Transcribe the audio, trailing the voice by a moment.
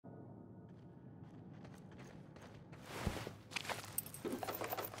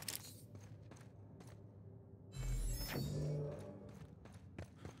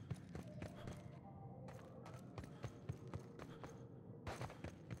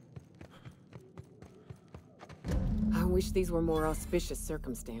wish these were more auspicious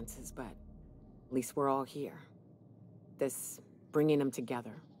circumstances, but at least we're all here. This bringing them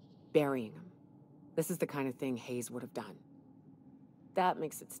together, burying them. This is the kind of thing Hayes would have done. That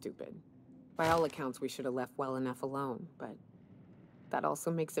makes it stupid. By all accounts, we should have left well enough alone, but that also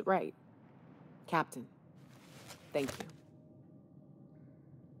makes it right. Captain, thank you.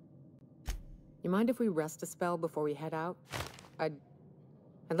 You mind if we rest a spell before we head out? I'd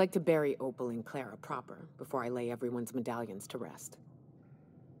like to bury Opal and Clara proper before I lay everyone's medallions to rest.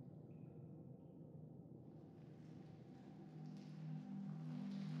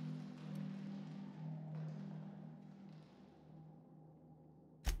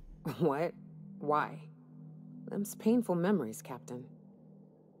 What? Why? Them's painful memories, Captain.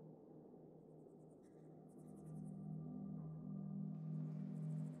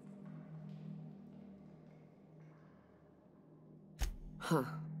 Huh.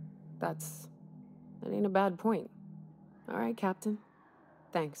 That ain't a bad point. All right, Captain.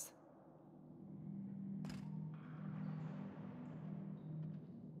 Thanks.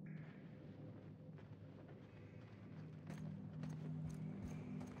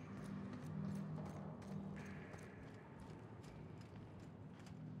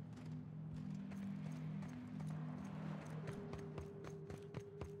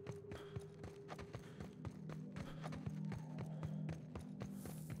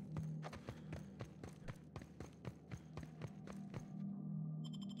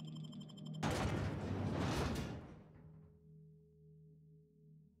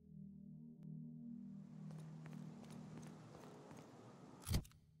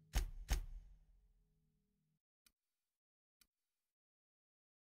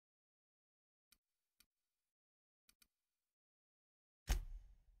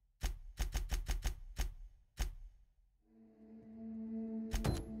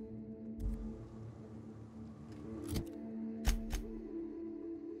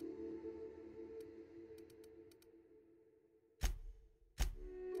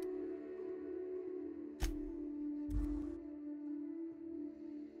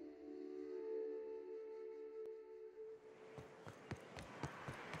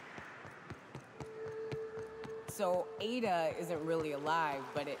 So Ada isn't really alive,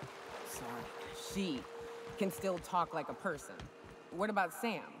 but she can still talk like a person. What about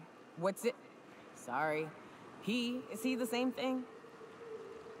Sam? What's it? Sorry. Is he the same thing?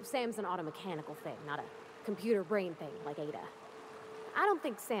 Sam's an automechanical thing, not a computer brain thing like Ada. I don't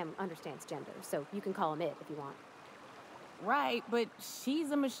think Sam understands gender, so you can call him it if you want. Right, but she's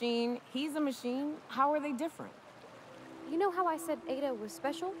a machine, he's a machine. How are they different? You know how I said Ada was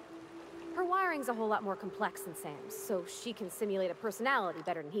special? Her wiring's a whole lot more complex than Sam's, so she can simulate a personality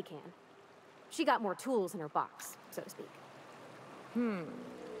better than he can. She got more tools in her box, so to speak.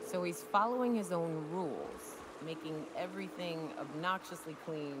 So he's following his own rules, making everything obnoxiously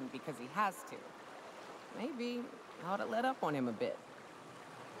clean because he has to. Maybe I ought to let up on him a bit.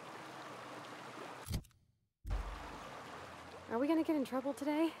 Are we gonna get in trouble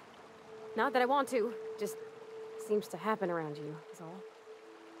today? Not that I want to, just seems to happen around you, is all.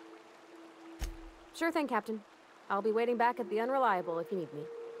 Sure thing, Captain. I'll be waiting back at the Unreliable if you need me.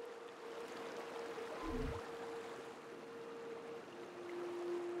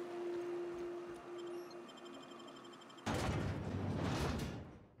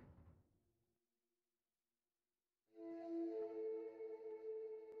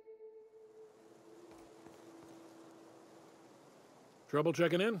 Trouble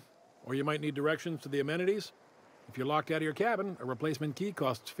checking in? Or you might need directions to the amenities? If you're locked out of your cabin, a replacement key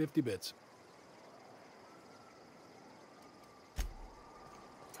costs 50 bits.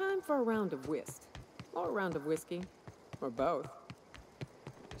 Time for a round of whist. Or a round of whiskey. Or both.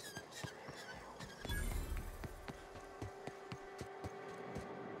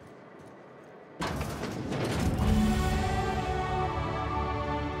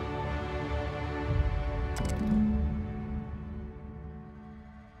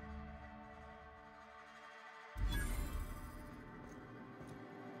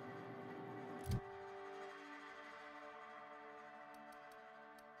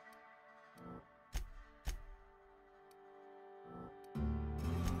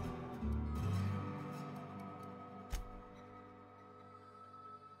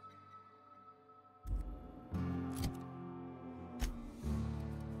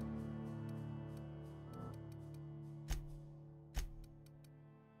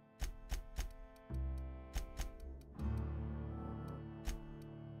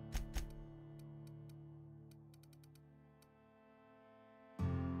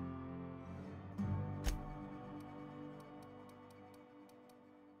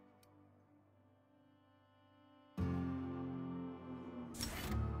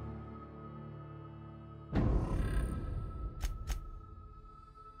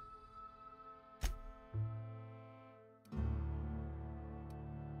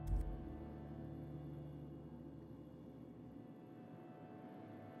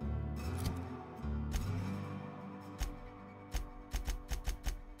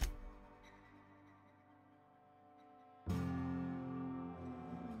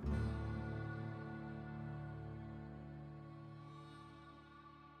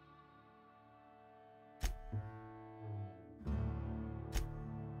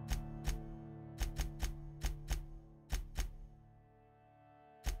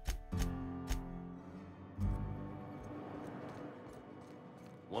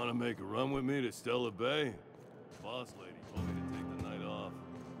 Want to make a run with me to Stella Bay? Boss lady told me to take the night off.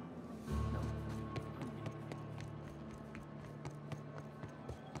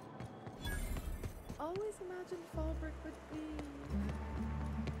 Always imagined Fallbrook would be...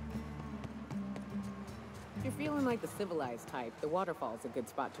 If you're feeling like the civilized type, the waterfall's a good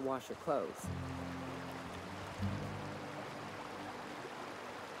spot to wash your clothes.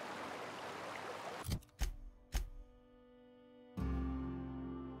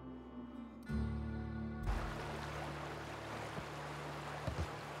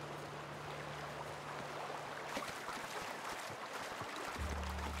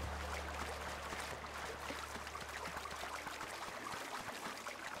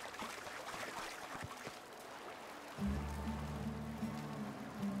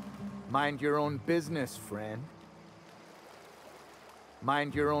 Mind your own business, friend.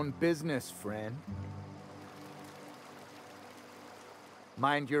 Mind your own business, friend.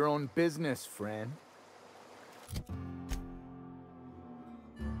 Mind your own business, friend.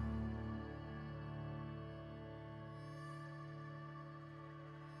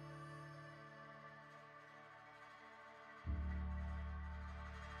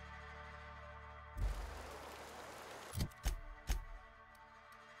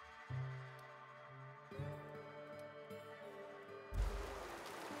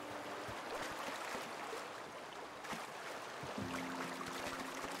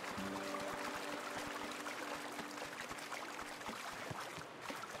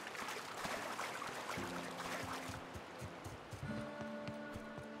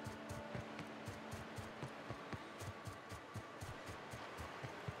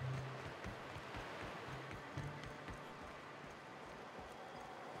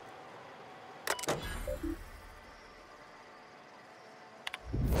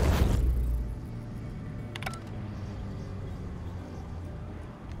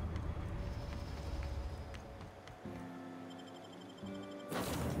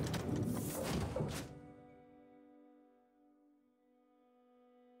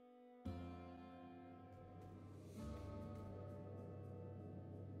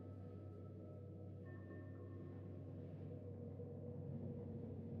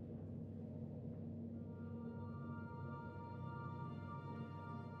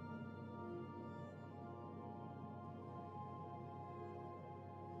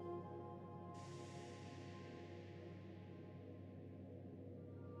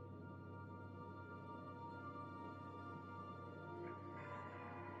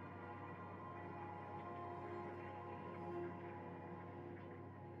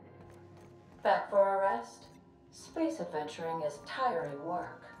 Back for a rest? Space adventuring is tiring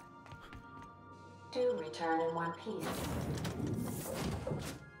work. Do return in one piece.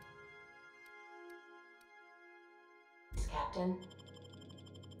 Captain.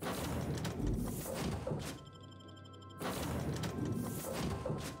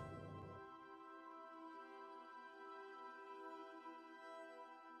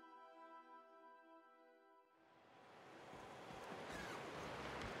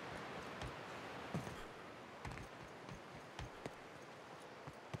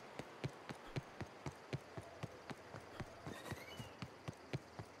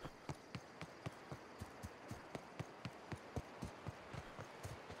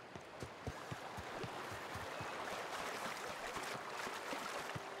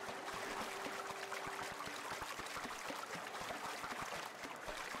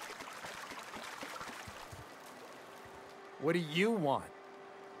 What do you want?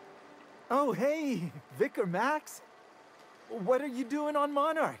 Oh, hey, Vicar Max. What are you doing on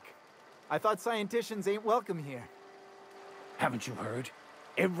Monarch? I thought scienticians ain't welcome here. Haven't you heard?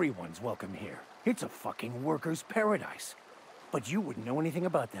 Everyone's welcome here. It's a fucking worker's paradise. But you wouldn't know anything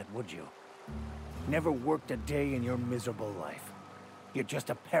about that, would you? Never worked a day in your miserable life. You're just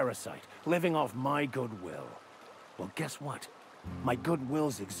a parasite, living off my goodwill. Well, guess what? My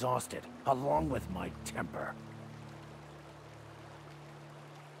goodwill's exhausted, along with my temper.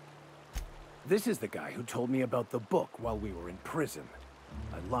 This is the guy who told me about the book while we were in prison.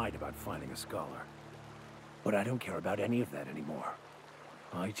 I lied about finding a scholar. But I don't care about any of that anymore.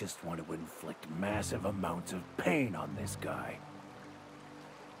 I just want to inflict massive amounts of pain on this guy.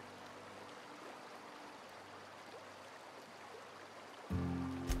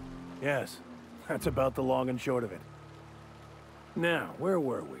 Yes, that's about the long and short of it. Now, where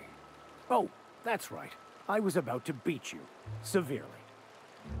were we? Oh, that's right. I was about to beat you. Severely.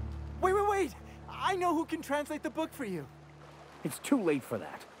 Wait! I know who can translate the book for you. It's too late for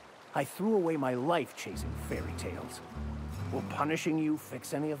that. I threw away my life chasing fairy tales. Will punishing you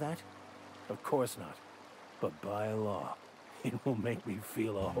fix any of that? Of course not. But by law, It will make me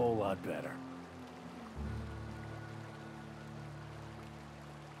feel a whole lot better.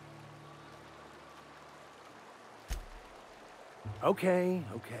 Okay.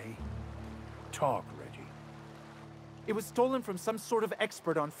 Talk, Reggie. It was stolen from some sort of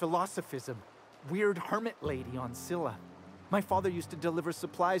expert on philosophism. Weird hermit lady on Scylla. My father used to deliver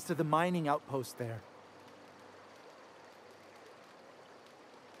supplies to the mining outpost there.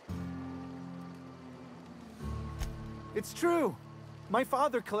 It's true! My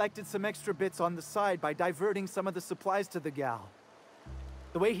father collected some extra bits on the side by diverting some of the supplies to the gal.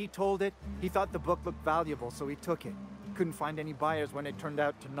 The way he told it, he thought the book looked valuable, so he took it. Couldn't find any buyers when it turned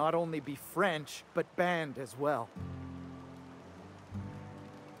out to not only be French, but banned as well.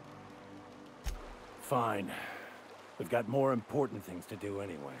 Fine. We've got more important things to do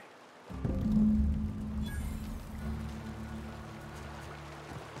anyway.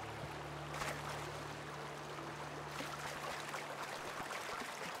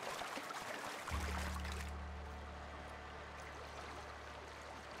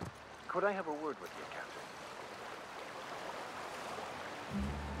 Could I have a word with you, Captain?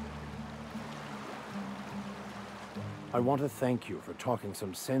 I want to thank you for talking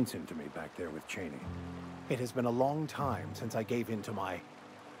some sense into me back there with Cheney. It has been a long time since I gave in to my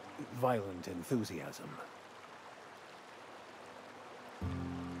violent enthusiasm.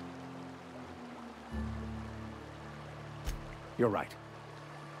 You're right.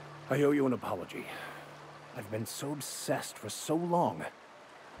 I owe you an apology. I've been so obsessed for so long,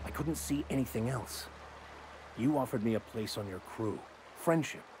 I couldn't see anything else. You offered me a place on your crew,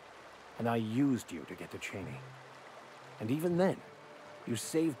 friendship, and I used you to get to Cheney. And even then, you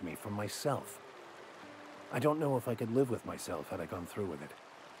saved me from myself. I don't know if I could live with myself had I gone through with it.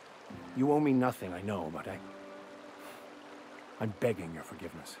 You owe me nothing, I know, but I'm begging your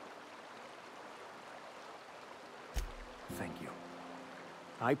forgiveness. Thank you.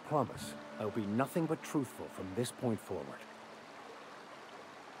 I promise I'll be nothing but truthful from this point forward.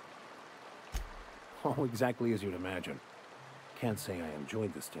 Oh, exactly as you'd imagine. Can't say I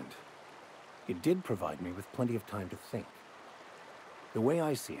enjoyed the stint. It did provide me with plenty of time to think. The way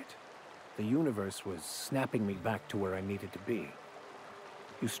I see it, the universe was snapping me back to where I needed to be.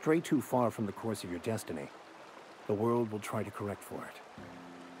 You stray too far from the course of your destiny, the world will try to correct for it.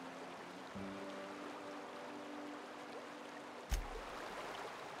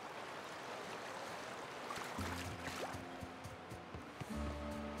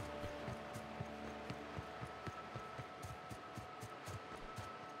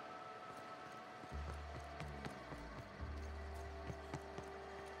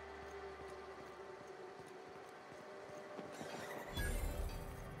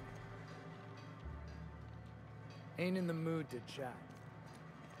 Ain't in the mood to chat.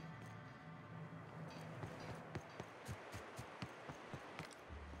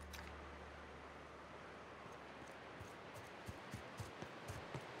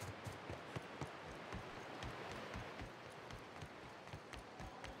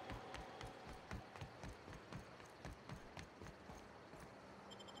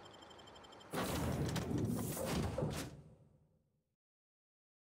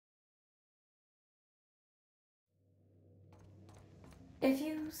 If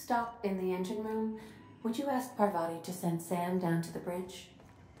you stop in the engine room, would you ask Parvati to send Sam down to the bridge?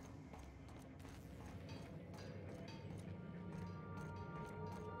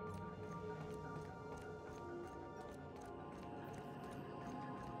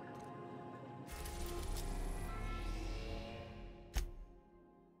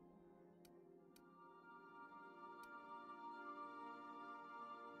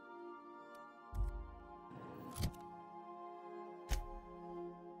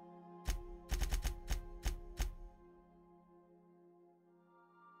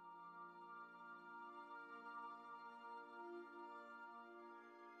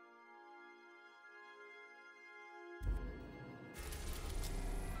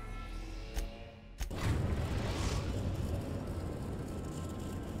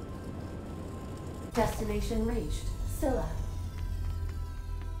 Destination reached. Scylla.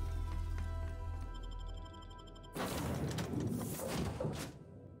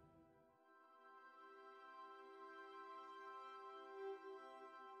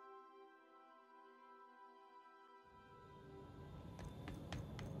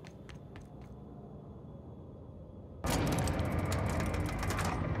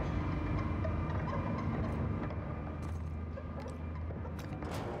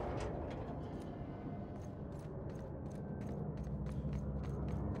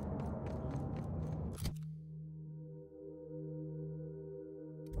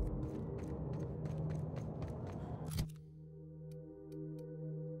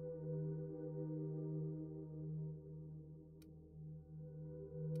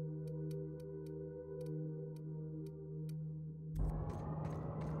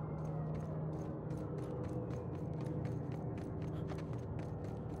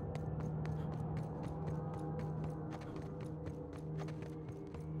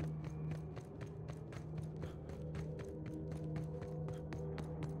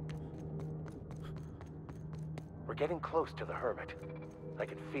 We're getting close to the Hermit. I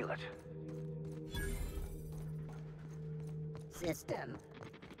can feel it. System.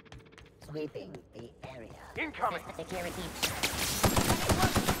 Sweeping the area. Incoming! Security.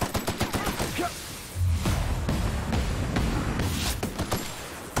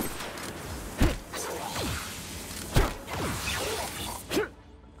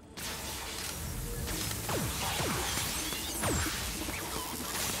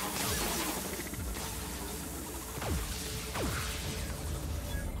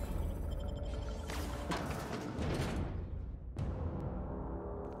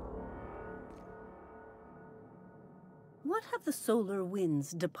 What have the solar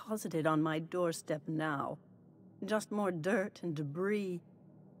winds deposited on my doorstep now? Just more dirt and debris?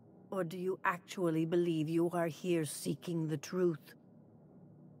 Or do you actually believe you are here seeking the truth?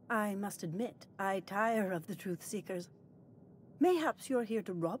 I must admit, I tire of the truth seekers. Mayhaps you're here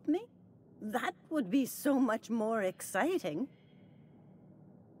to rob me? That would be so much more exciting.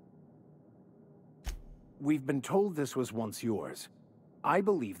 We've been told this was once yours. I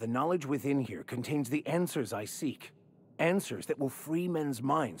believe the knowledge within here contains the answers I seek. Answers that will free men's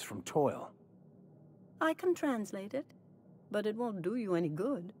minds from toil. I can translate it, but it won't do you any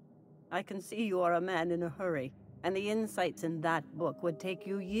good. I can see you are a man in a hurry, and the insights in that book would take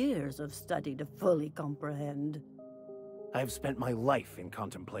you years of study to fully comprehend. I have spent my life in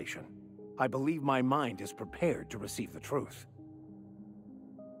contemplation. I believe my mind is prepared to receive the truth.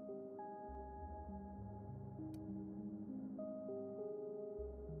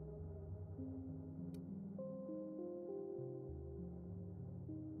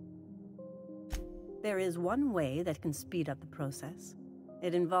 There is one way that can speed up the process.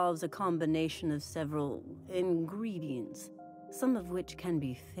 It involves a combination of several ingredients, some of which can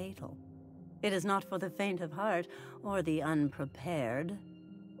be fatal. It is not for the faint of heart or the unprepared.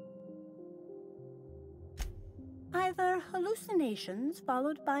 Either hallucinations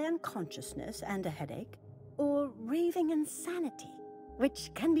followed by unconsciousness and a headache, or raving insanity,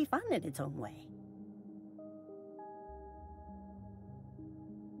 which can be fun in its own way.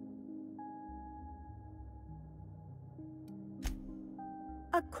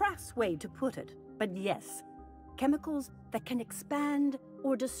 A crass way to put it, but yes, chemicals that can expand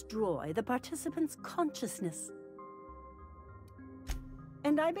or destroy the participant's consciousness.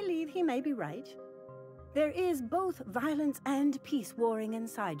 And I believe he may be right. There is both violence and peace warring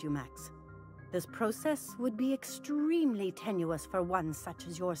inside you, Max. This process would be extremely tenuous for one such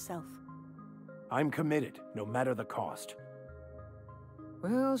as yourself. I'm committed, no matter the cost.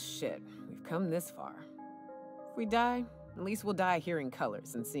 Well, shit. We've come this far. If we die, at least we'll die hearing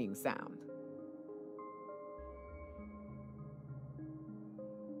colors and seeing sound.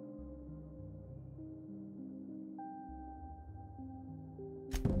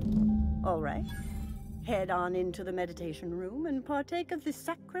 All right. Head on into the meditation room and partake of the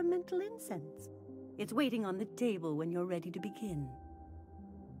sacramental incense. It's waiting on the table when you're ready to begin.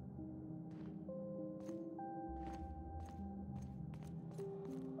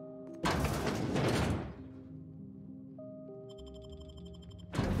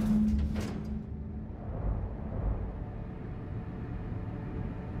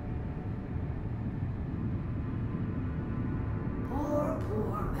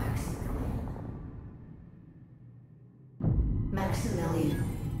 Poor Maximilian. Maximilian,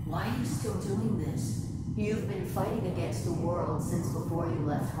 why are you still doing this? You've been fighting against the world since before you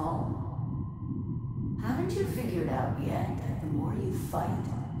left home. Haven't you figured out yet that the more you fight,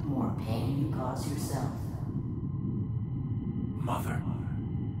 the more pain you cause yourself? Mother,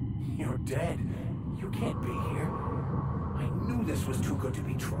 you're dead. You can't be here. I knew this was too good to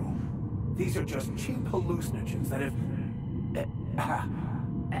be true. These are just cheap hallucinogens that have...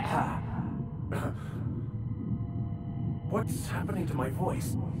 What's happening to my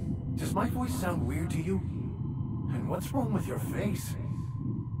voice? Does my voice sound weird to you? And what's wrong with your face?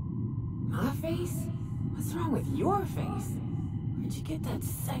 My face? What's wrong with your face? Where'd you get that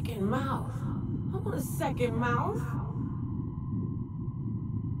second mouth? I want a second mouth.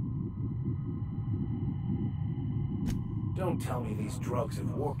 Don't tell me these drugs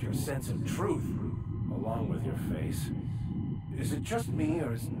have warped your sense of truth, along with your face. Is it just me,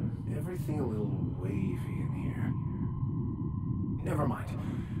 or is everything a little wavy in here? Never mind.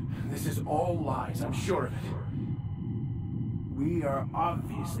 This is all lies, I'm sure of it. We are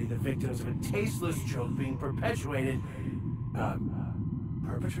obviously the victims of a tasteless joke being perpetuated...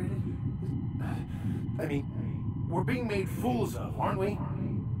 perpetrated? I mean, we're being made fools of, aren't we?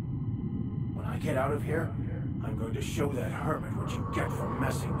 When I get out of here, I'm going to show that hermit what you get for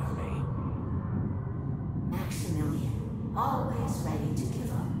messing with me. Maximilian, always ready to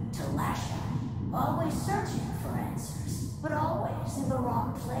give up, to lash out, always searching for an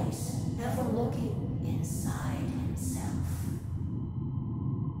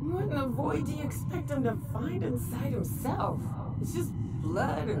What do you expect him to find inside himself? It's just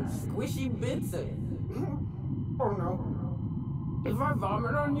blood and squishy bits and... Oh no. If I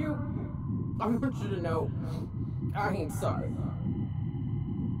vomit on you, I want you to know I ain't sorry.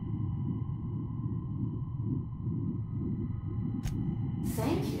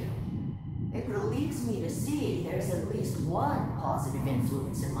 Thank you. It relieves me to see there's at least one positive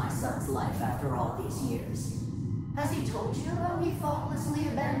influence in my son's life after all these years. Has he told you how he thoughtlessly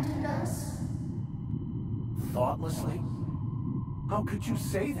abandoned us? Thoughtlessly? How could you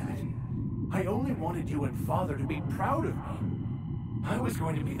say that? I only wanted you and Father to be proud of me. I was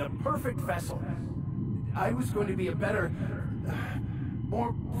going to be the perfect vessel. I was going to be a better...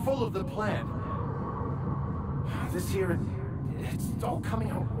 more full of the plan. This here, it's all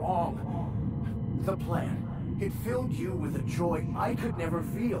coming out wrong. The plan, it filled you with a joy I could never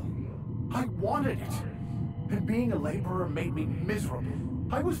feel. I wanted it. And being a laborer made me miserable.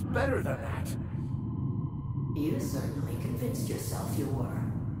 I was better than that. You certainly convinced yourself you were.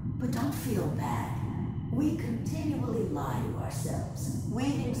 But don't feel bad. We continually lie to ourselves,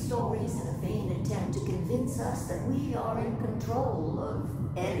 weaving stories in a vain attempt to convince us that we are in control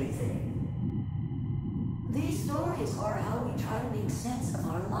of anything. These stories are how we try to make sense of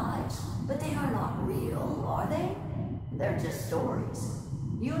our lives, but they are not real, are they? They're just stories.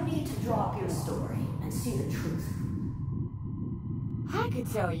 You need to drop your story and see the truth. I could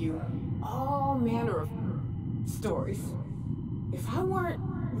tell you all manner of stories. If I weren't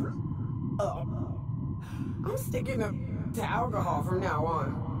up, I'm sticking to alcohol from now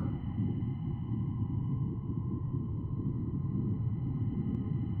on.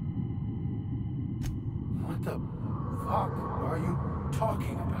 What the fuck are you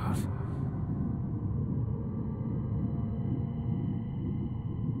talking about?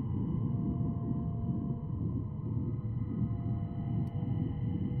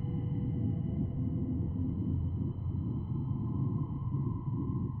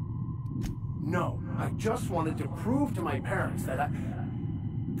 No, I just wanted to prove to my parents that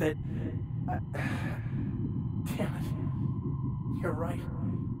damn it. You're right.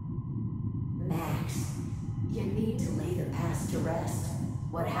 Max, you need to lay the past to rest.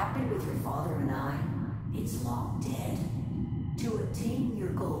 What happened with your father and I, it's long dead. To attain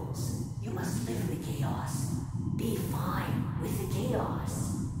your goals, you must live in the chaos. Be fine with the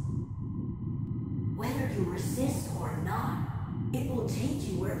chaos. Whether you resist or not, it will take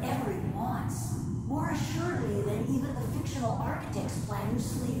you wherever it wants. More assuredly than even the fictional architect's plan you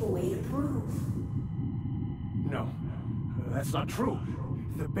slave away to prove. No, that's not true.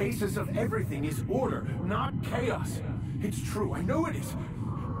 The basis of everything is order, not chaos. It's true, I know it is.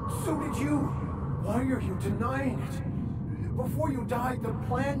 So did you. Why are you denying it? Before you died, the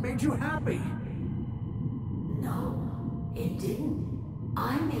plan made you happy. No, it didn't.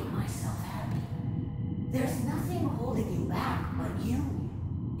 I made myself happy. There's nothing holding you back but you.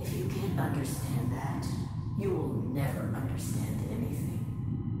 If you can't understand that, you will never understand anything.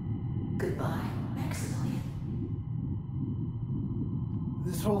 Goodbye, Maximilian.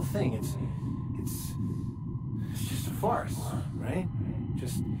 This whole thing, it's just a farce, right?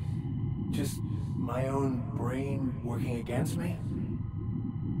 Just my own brain working against me?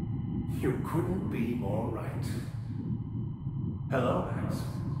 You couldn't be more right. Hello, Max.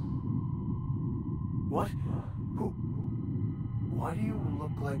 What? Who? Why do you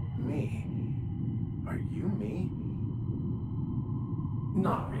look like me? Are you me?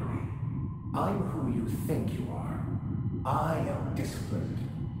 Not really. I'm who you think you are. I am disciplined,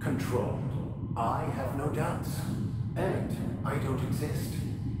 controlled. I have no doubts. And I don't exist.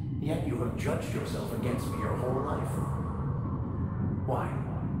 Yet you have judged yourself against me your whole life. Why?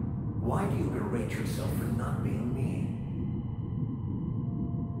 Why do you berate yourself for not being me?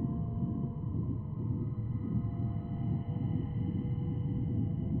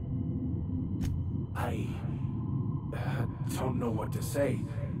 I don't know what to say.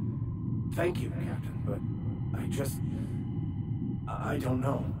 Thank you, Captain, but I don't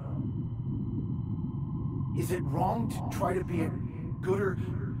know. Is it wrong to try to be a gooder,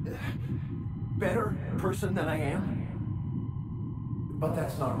 better person than I am? But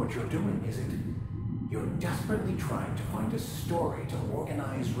that's not what you're doing, is it? You're desperately trying to find a story to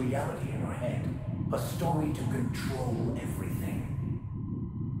organize reality in your head. A story to control everything.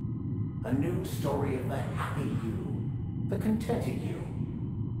 A new story of the happy you, the contented you.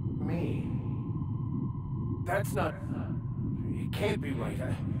 Me. That's not... It can't be right.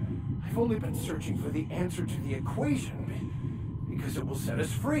 I've only been searching for the answer to the equation, because it will set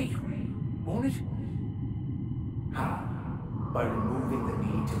us free, won't it? How? By removing the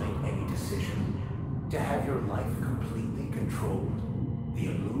need to make any decision, to have your life completely controlled. The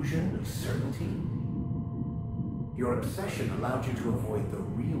illusion of certainty? Your obsession allowed you to avoid the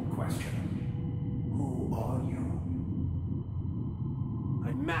real question. Who are you?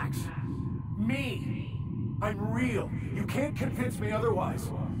 I'm Max. Me! I'm real. You can't convince me otherwise.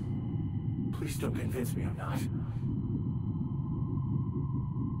 Please don't convince me I'm not.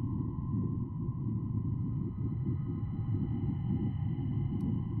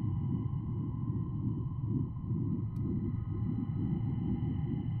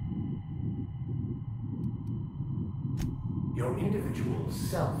 Your individual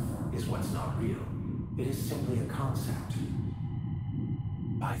self is what's not real. It is simply a concept.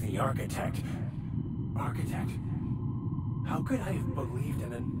 By the architect. Architect? How could I have believed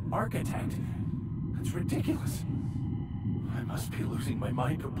in an architect? That's ridiculous. I must be losing my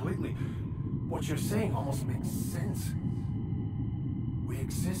mind completely. What you're saying almost makes sense. We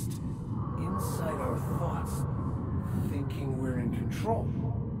exist inside our thoughts, thinking we're in control.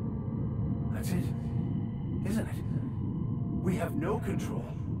 That's it, isn't it? We have no control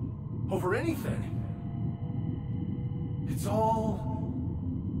over anything. It's all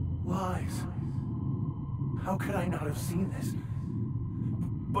lies. How could I not have seen this?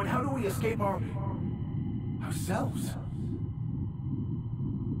 But how do we escape ourselves?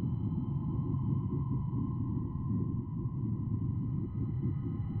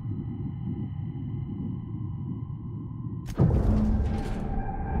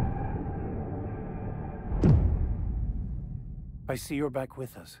 I see you're back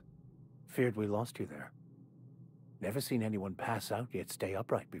with us. Feared we lost you there. Never seen anyone pass out yet stay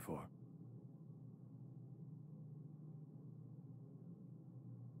upright before.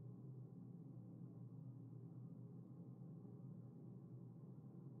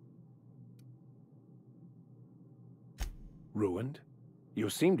 Ruined? You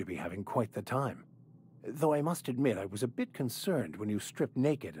seem to be having quite the time. Though I must admit I was a bit concerned when you stripped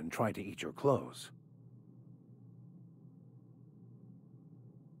naked and tried to eat your clothes.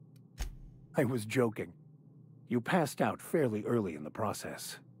 I was joking. You passed out fairly early in the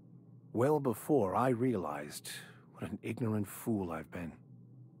process. Well before I realized what an ignorant fool I've been.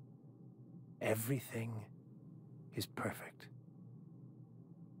 Everything is perfect.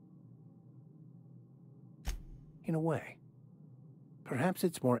 In a way. Perhaps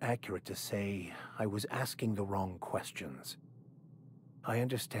it's more accurate to say I was asking the wrong questions. I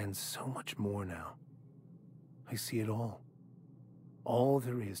understand so much more now. I see it all. All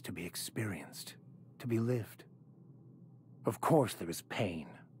there is to be experienced, to be lived. Of course there is pain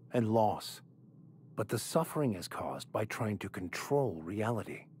and loss, but the suffering is caused by trying to control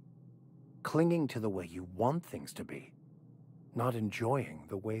reality, clinging to the way you want things to be, not enjoying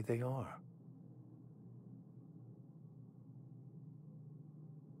the way they are.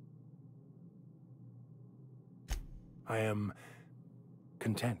 I am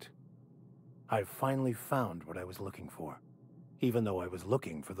content. I've finally found what I was looking for. Even though I was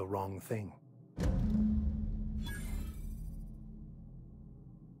looking for the wrong thing.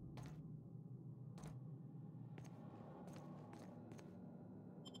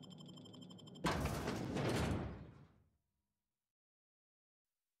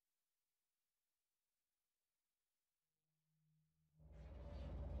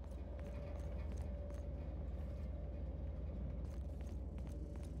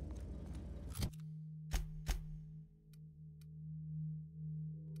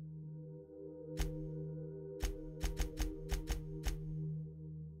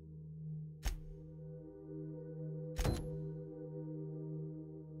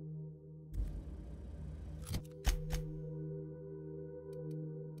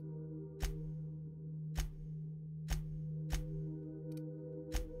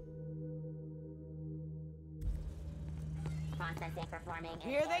 Processing performing.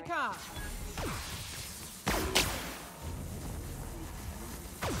 Here they come.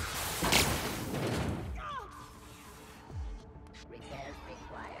 Repairs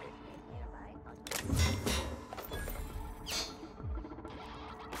required.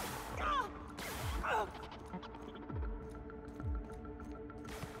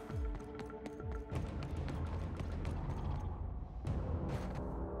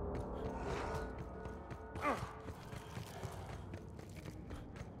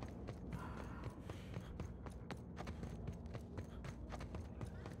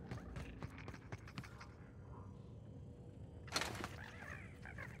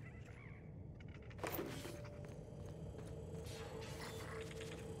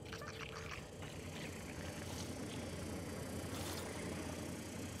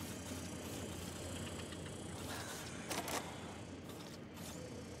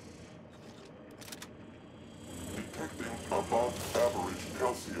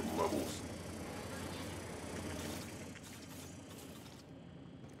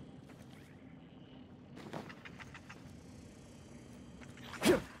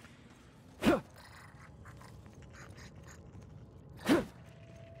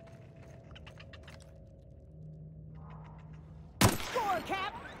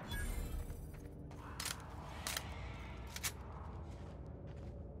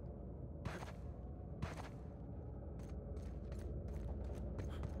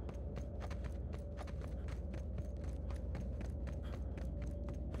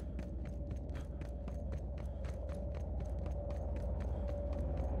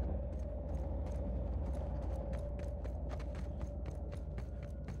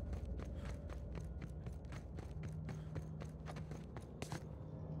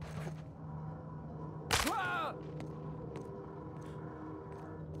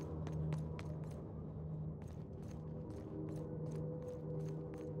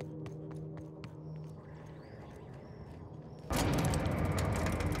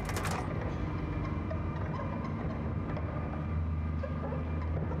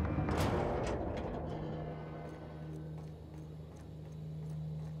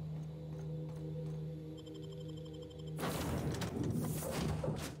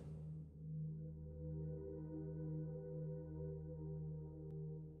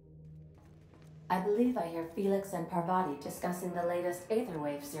 I believe I hear Felix and Parvati discussing the latest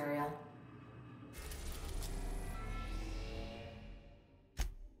Aetherwave serial.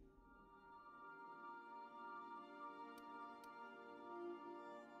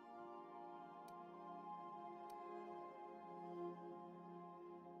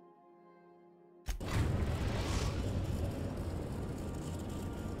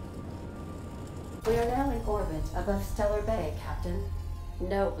 We are now in orbit above Stellar Bay, Captain.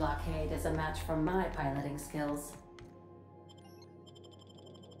 No blockade is a match for my piloting skills.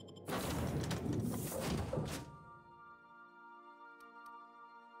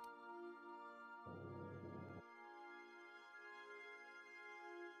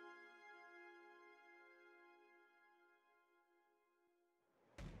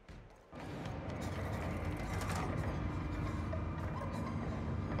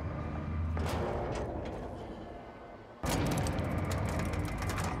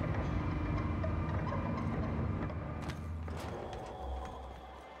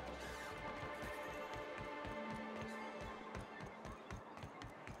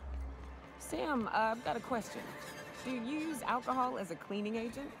 Sam, I've got a question. Do you use alcohol as a cleaning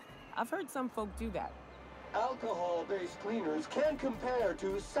agent? I've heard some folk do that. Alcohol-based cleaners can compare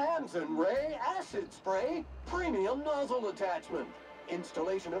to Samson Ray Acid Spray Premium Nozzle Attachment.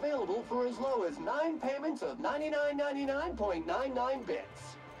 Installation available for as low as 9 payments of $99.99.99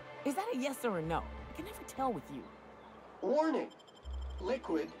 bits. Is that a yes or a no? I can never tell with you. Warning,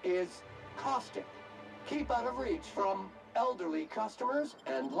 liquid is caustic. Keep out of reach from elderly customers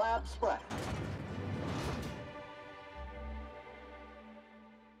and lab sprat.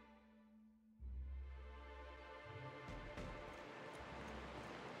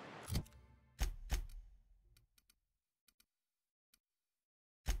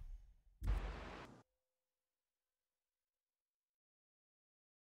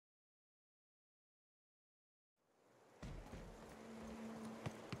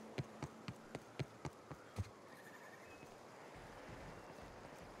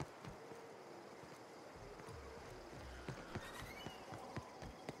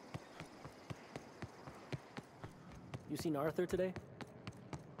 You seen Arthur today?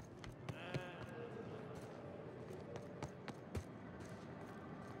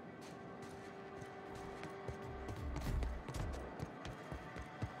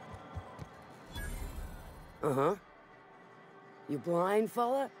 Uh-huh. You blind,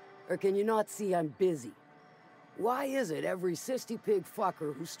 fella? Or can you not see I'm busy? Why is it every sissy pig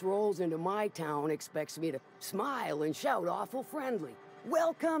fucker who strolls into my town expects me to smile and shout awful friendly?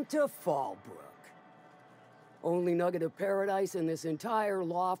 Welcome to Fallbrook. Only nugget of paradise in this entire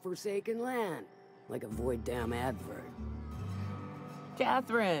law-forsaken land. Like a void damn advert.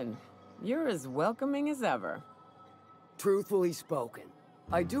 Catherine, you're as welcoming as ever. Truthfully spoken,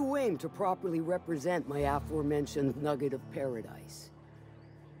 I do aim to properly represent my aforementioned nugget of paradise.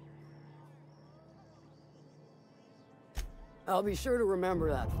 I'll be sure to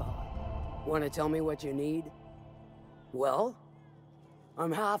remember that, fella. Want to tell me what you need? Well,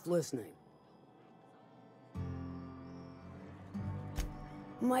 I'm half listening.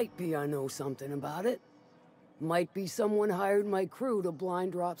 Might be I know something about it. Might be someone hired my crew to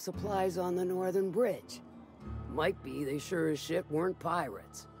blind drop supplies on the Northern Bridge. Might be they sure as shit weren't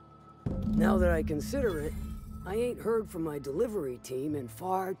pirates. Now that I consider it, I ain't heard from my delivery team in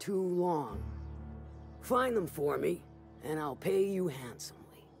far too long. Find them for me, and I'll pay you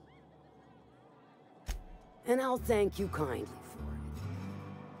handsomely. And I'll thank you kindly for it.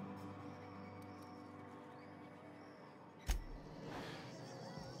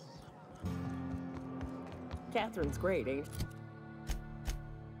 Catherine's great, ain't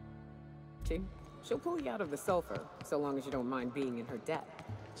she? She'll pull you out of the sulfur, so long as you don't mind being in her debt.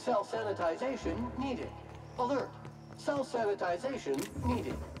 Self-sanitization needed. Alert. Self-sanitization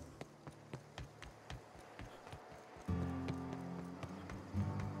needed.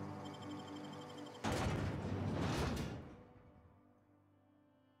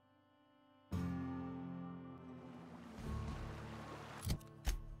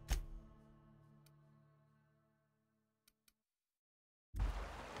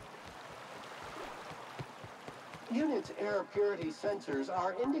 Unit's air purity sensors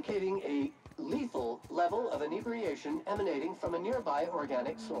are indicating a lethal level of inebriation emanating from a nearby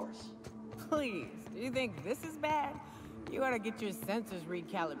organic source. Please, do you think this is bad? You ought to get your sensors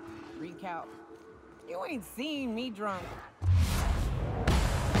recal. You ain't seen me drunk.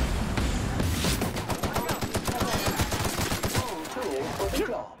 Training for the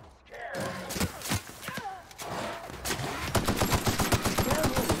job.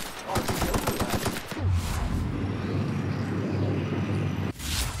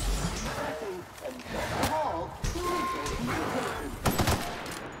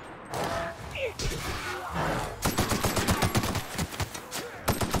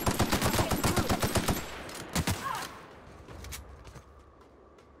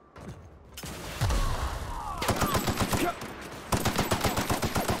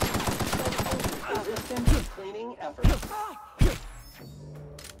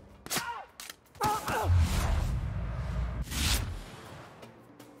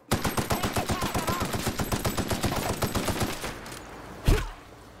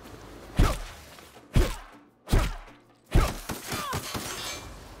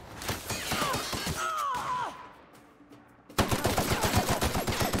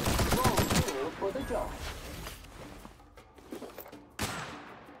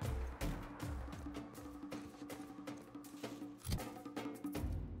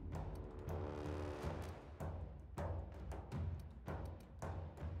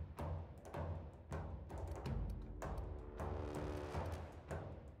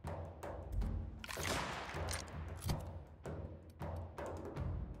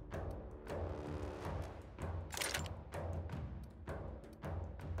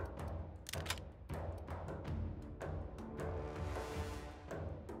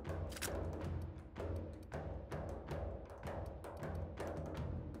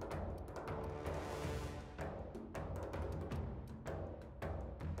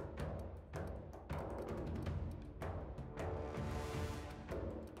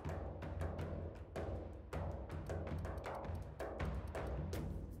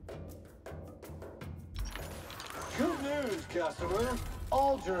 news, customer.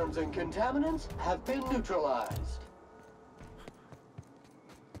 All germs and contaminants have been neutralized.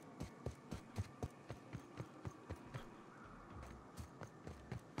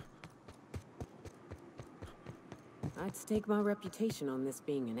 I'd stake my reputation on this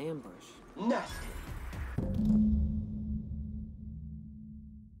being an ambush. Nasty.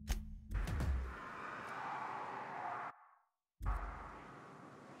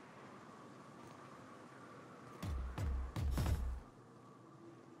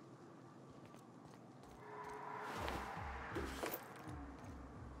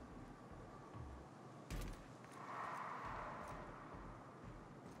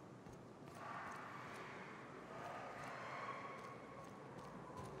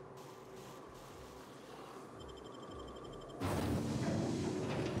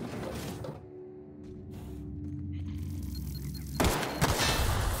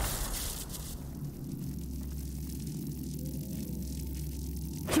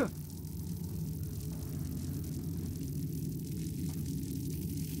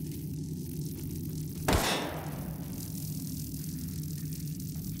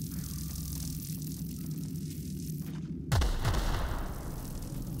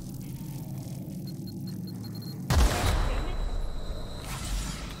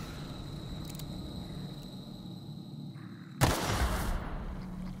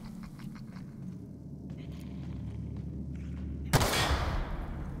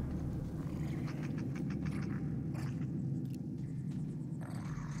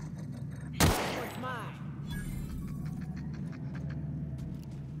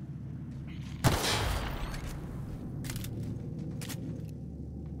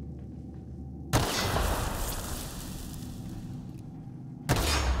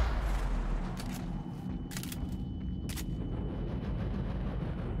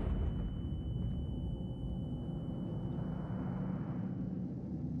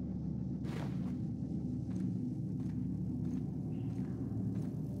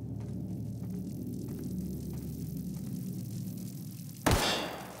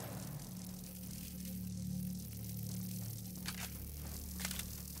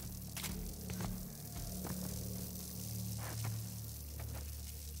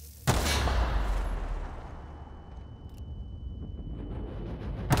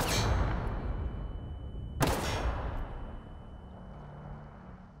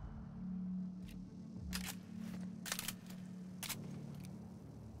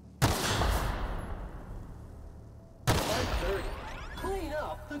 Clean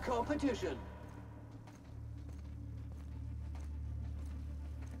up the competition.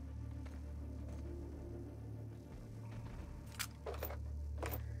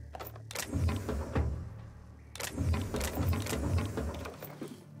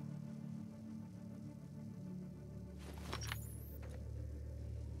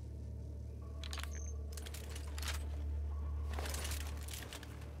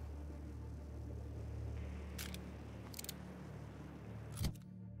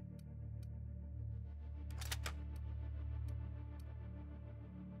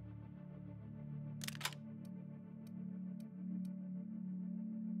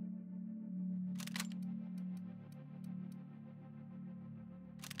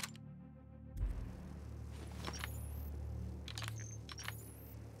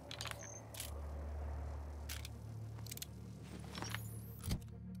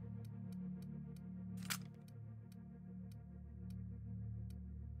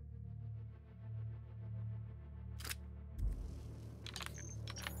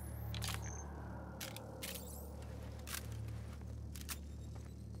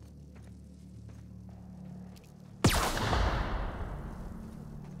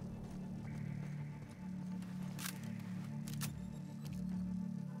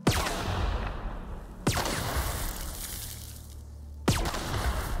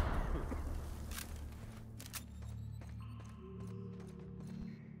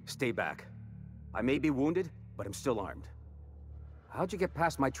 Stay back. I may be wounded, but I'm still armed. How'd you get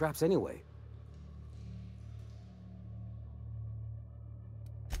past my traps anyway?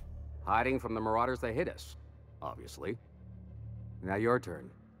 Hiding from the marauders that hit us, obviously. Now your turn.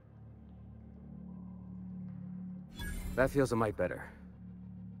 That feels a mite better.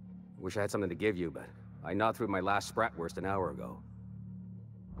 Wish I had something to give you, but I gnawed through my last Spratwurst an hour ago.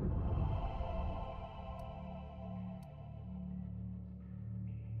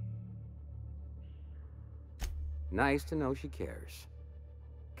 Nice to know she cares.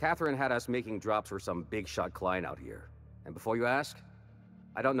 Catherine had us making drops for some big-shot client out here. And before you ask,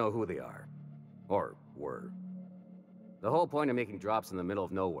 I don't know who they are. Or were. The whole point of making drops in the middle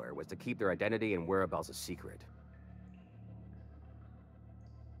of nowhere was to keep their identity and whereabouts a secret.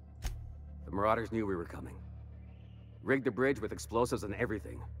 The Marauders knew we were coming. Rigged the bridge with explosives and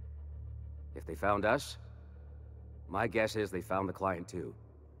everything. If they found us, my guess is they found the client too.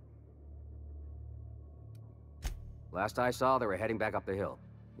 Last I saw, they were heading back up the hill.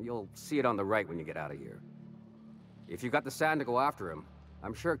 You'll see it on the right when you get out of here. If you've got the sand to go after him,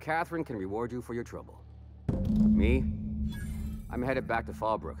 I'm sure Catherine can reward you for your trouble. Me? I'm headed back to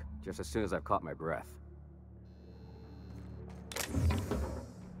Fallbrook, just as soon as I've caught my breath.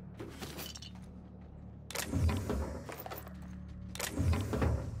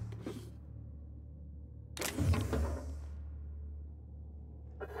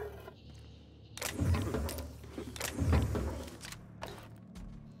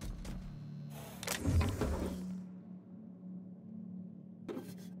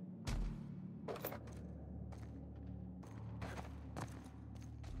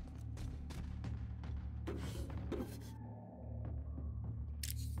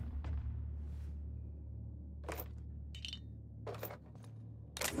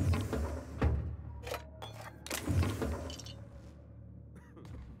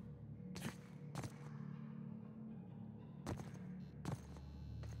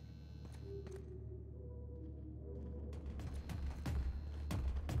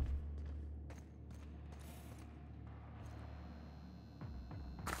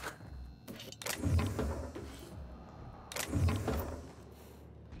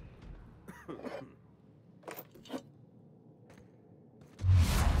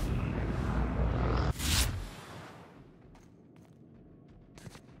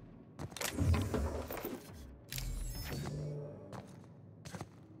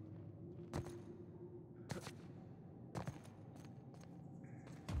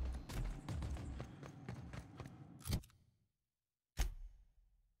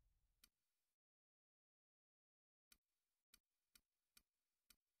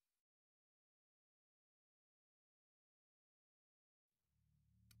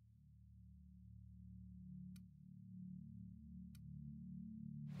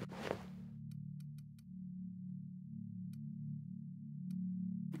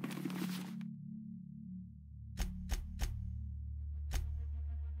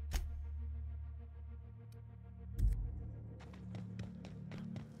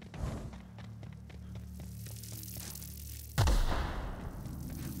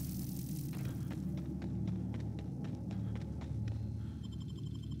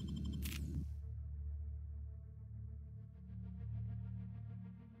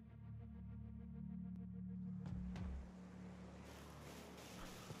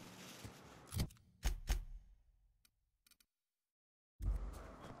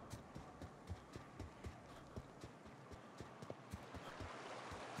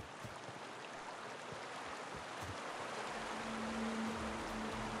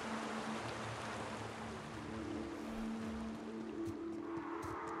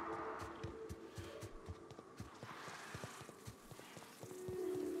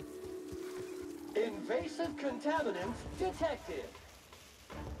 Invasive contaminants detected.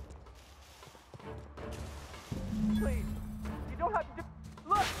 Please, you don't have to do...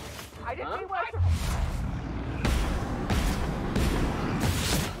 Look! I didn't mean what...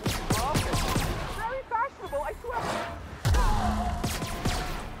 Very fashionable, I swear!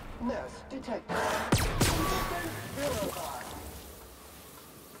 Nest detected. Verified.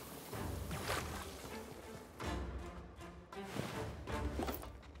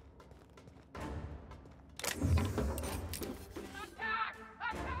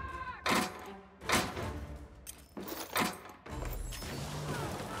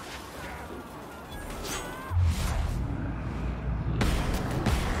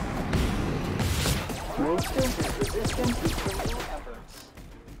 Most is resistant to criminal efforts.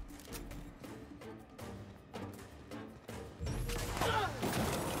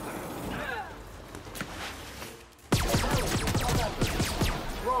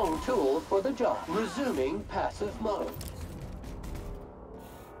 Wrong tool for the job. Resuming passive mode.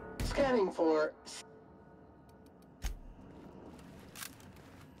 Scanning for...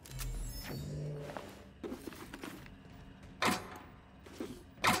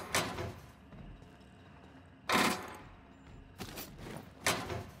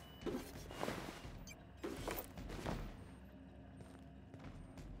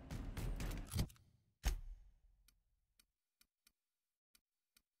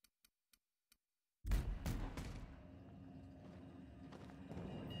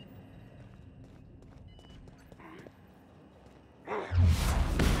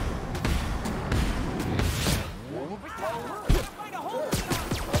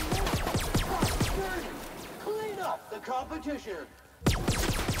 Clean up the competition.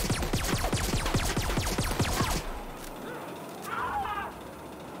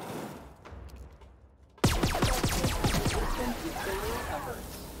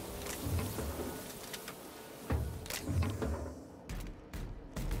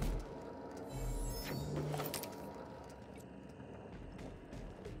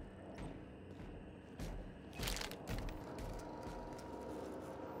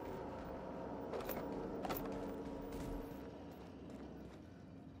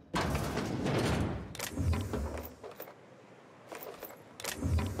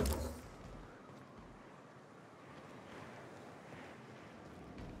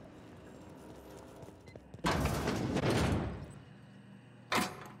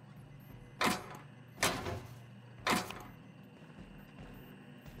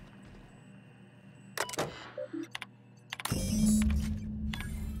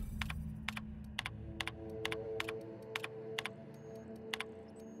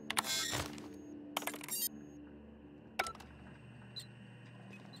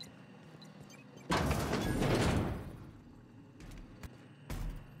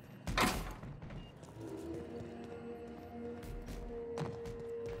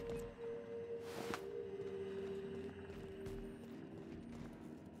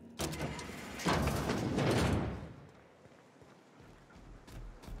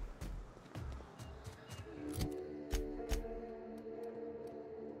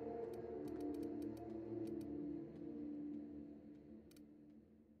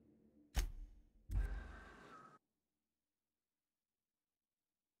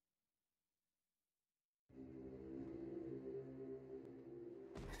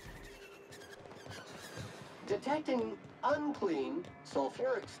 detecting unclean,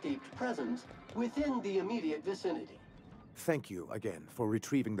 sulfuric-steeped presence within the immediate vicinity. Thank you again for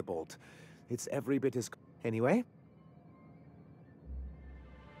retrieving the bolt. It's every bit as... Anyway?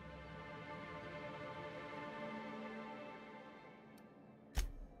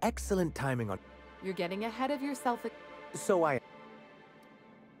 Excellent timing on... You're getting ahead of yourself. So I...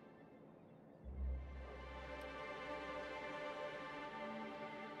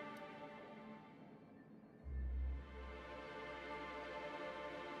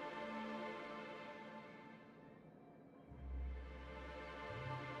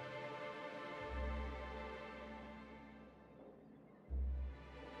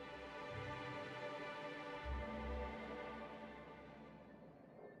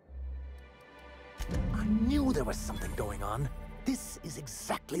 I knew there was something going on. This is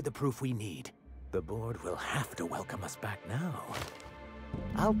exactly the proof we need. The board will have to welcome us back now.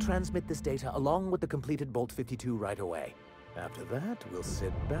 I'll transmit this data along with the completed Bolt 52 right away. After that, we'll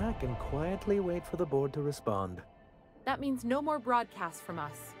sit back and quietly wait for the board to respond. That means no more broadcasts from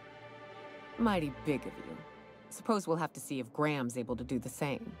us. Mighty big of you. Suppose we'll have to see if Graham's able to do the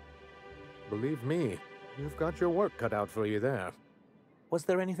same. Believe me, you've got your work cut out for you there. Was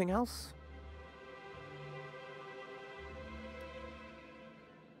there anything else?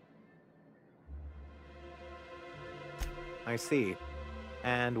 I see.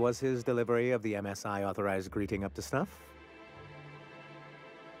 And was his delivery of the MSI authorized greeting up to snuff?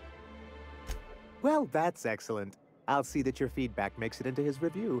 Well, that's excellent. I'll see that your feedback makes it into his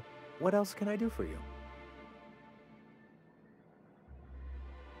review. What else can I do for you?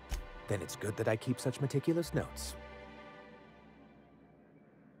 Then it's good that I keep such meticulous notes.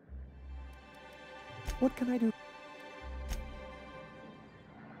 What can I do?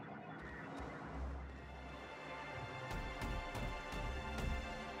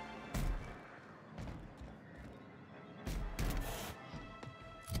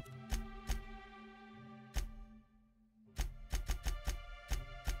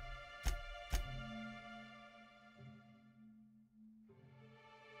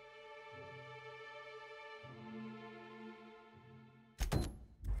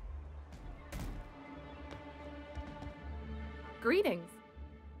 Greetings.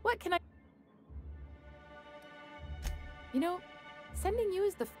 What can I... You know, sending you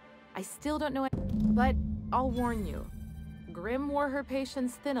is I still don't know but I'll warn you. Grim wore her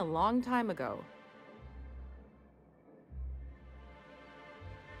patience thin a long time ago.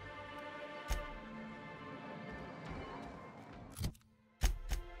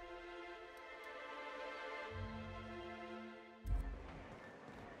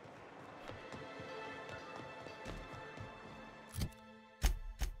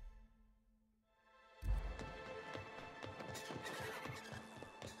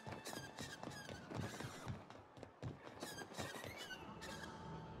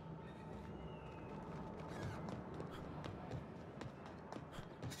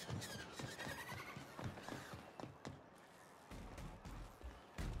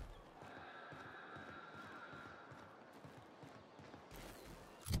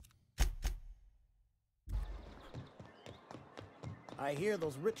 I hear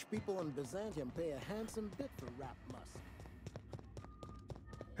those rich people in Byzantium pay a handsome bit for rap musk.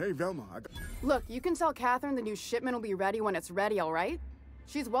 Hey, Velma, Look, you can tell Catherine the new shipment will be ready when it's ready, all right?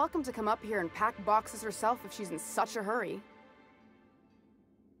 She's welcome to come up here and pack boxes herself if she's in such a hurry.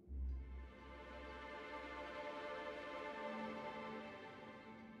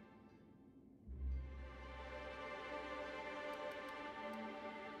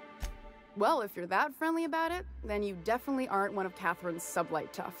 Well, if you're that friendly about it, then you definitely aren't one of Catherine's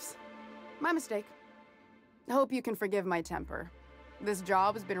sublight toughs. My mistake. Hope you can forgive my temper. This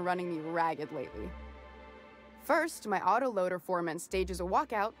job has been running me ragged lately. First, my autoloader foreman stages a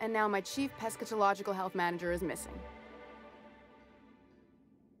walkout, and now my chief pescatological health manager is missing.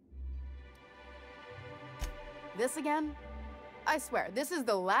 This again? I swear, this is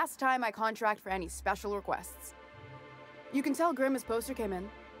the last time I contract for any special requests. You can tell Grim his poster came in.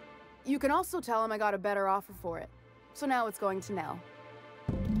 You can also tell him I got a better offer for it. So now it's going to Nell.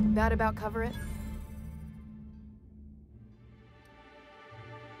 That about cover it?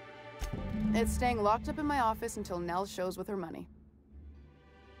 It's staying locked up in my office until Nell shows with her money.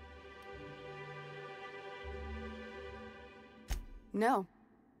 No.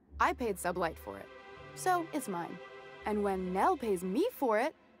 I paid Sublight for it. So it's mine. And when Nell pays me for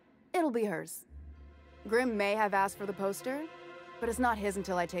it, it'll be hers. Grim may have asked for the poster, but it's not his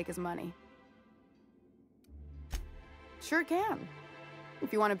until I take his money. Sure can.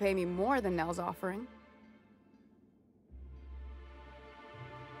 If you want to pay me more than Nell's offering.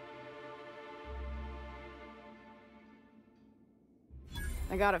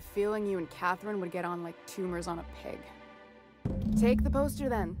 I got a feeling you and Catherine would get on like tumors on a pig. Take the poster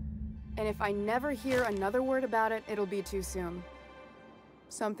then. And if I never hear another word about it, it'll be too soon.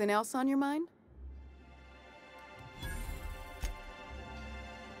 Something else on your mind?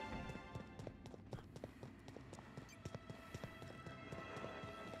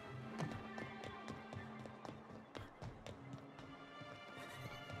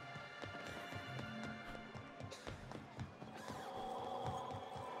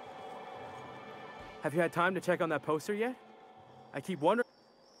 Have you had time to check on that poster yet? I keep wondering...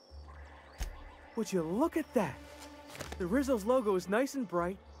 Would you look at that? The Rizzo's logo is nice and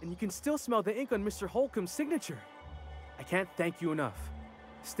bright, and you can still smell the ink on Mr. Holcomb's signature. I can't thank you enough.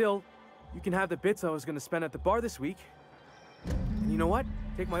 Still, you can have the bits I was gonna spend at the bar this week. And you know what?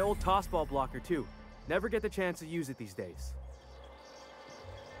 Take my old tossball blocker too. Never get the chance to use it these days.